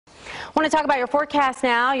Want to talk about your forecast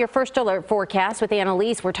now, your first alert forecast with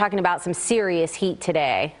Annalise. We're talking about some serious heat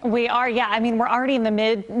today. We are, yeah. I mean, we're already in the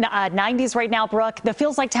mid 90s right now, Brooke. The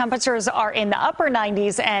feels like temperatures are in the upper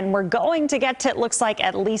 90s, and we're going to get to, it looks like,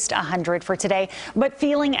 at least 100 for today, but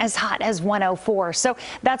feeling as hot as 104. So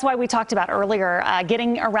that's why we talked about earlier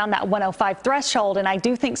getting around that 105 threshold, and I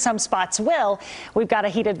do think some spots will. We've got a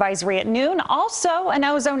heat advisory at noon, also an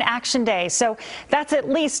ozone action day. So that's at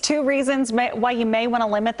least two reasons why you may want to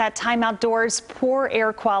limit that time outdoors. Poor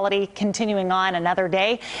air quality continuing on another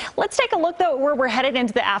day. Let's take a look, though, where we're headed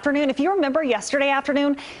into the afternoon. If you remember yesterday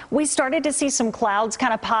afternoon, we started to see some clouds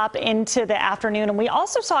kind of pop into the afternoon, and we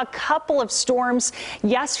also saw a couple of storms.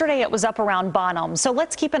 Yesterday, it was up around Bonham. So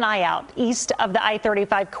let's keep an eye out east of the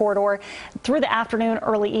I-35 corridor through the afternoon,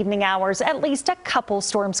 early evening hours. At least a couple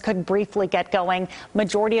storms could briefly get going.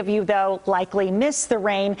 Majority of you, though, likely miss the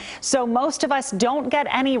rain. So most of us don't get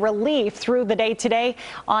any relief through the day today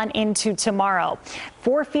on into tomorrow.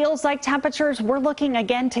 For feels like temperatures, we're looking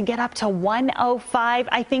again to get up to 105.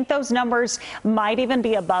 I think those numbers might even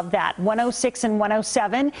be above that. 106 and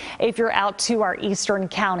 107 if you're out to our eastern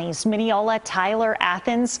counties. Mineola, Tyler,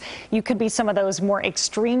 Athens. You could be some of those more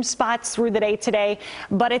extreme spots through the day today,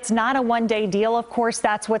 but it's not a one-day deal. Of course,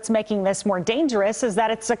 that's what's making this more dangerous, is that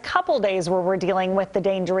it's a couple days where we're dealing with the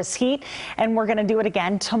dangerous heat, and we're going to do it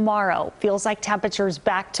again tomorrow. Feels like temperatures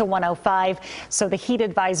back to 105, so the heat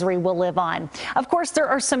advisory will live on. Of course, there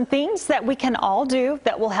are some things that we can all do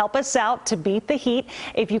that will help us out to beat the heat.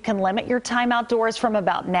 If you can limit your time outdoors from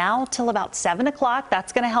about now till about 7 o'clock,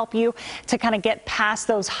 that's going to help you to kind of get past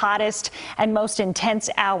those hottest and most intense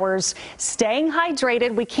hours. Staying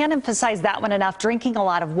hydrated, we can't emphasize that one enough. Drinking a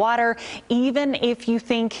lot of water, even if you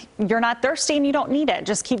think you're not thirsty and you don't need it,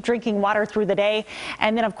 just keep drinking water through the day.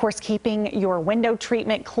 And then, of course, keeping your window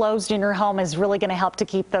treatment closed in your home is really going to help to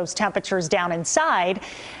keep those temperatures down inside.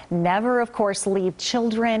 Never, of course, leave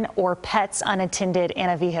children or pets unattended in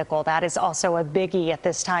a vehicle. That is also a biggie at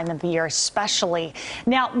this time of the year, especially.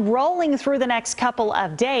 Now, rolling through the next couple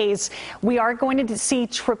of days, we are going to see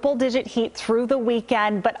triple-digit heat through the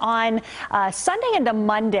weekend, but on Sunday into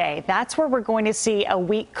Monday, that's where we're going to see a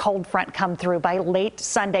weak cold front come through by late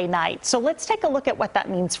Sunday night. So let's take a look at what that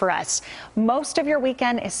means for us. Most of your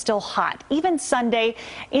weekend is still hot. Even Sunday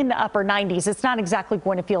in the upper 90s. It's not exactly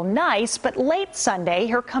going to feel nice, but late Sunday,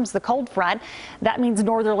 here comes the cold front. That means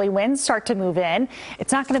northerly winds start to move in.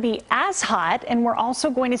 It's not going to be as hot, and we're also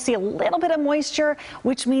going to see a little bit of moisture,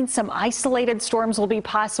 which means some isolated storms will be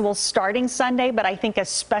possible starting Sunday, but I think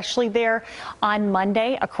especially there on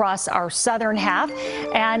Monday across our southern half.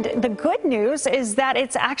 And the good news is that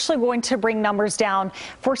it's actually going to bring numbers down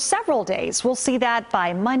for several days. We'll see that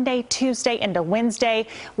by Monday, Tuesday into Wednesday.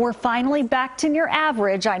 We're finally back to near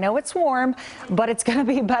average. I know it's warm, but it's going to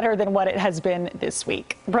be better than what it has been this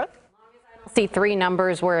week. Brooke? See, three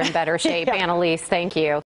numbers, we're in better shape. Yeah. Annalise, thank you.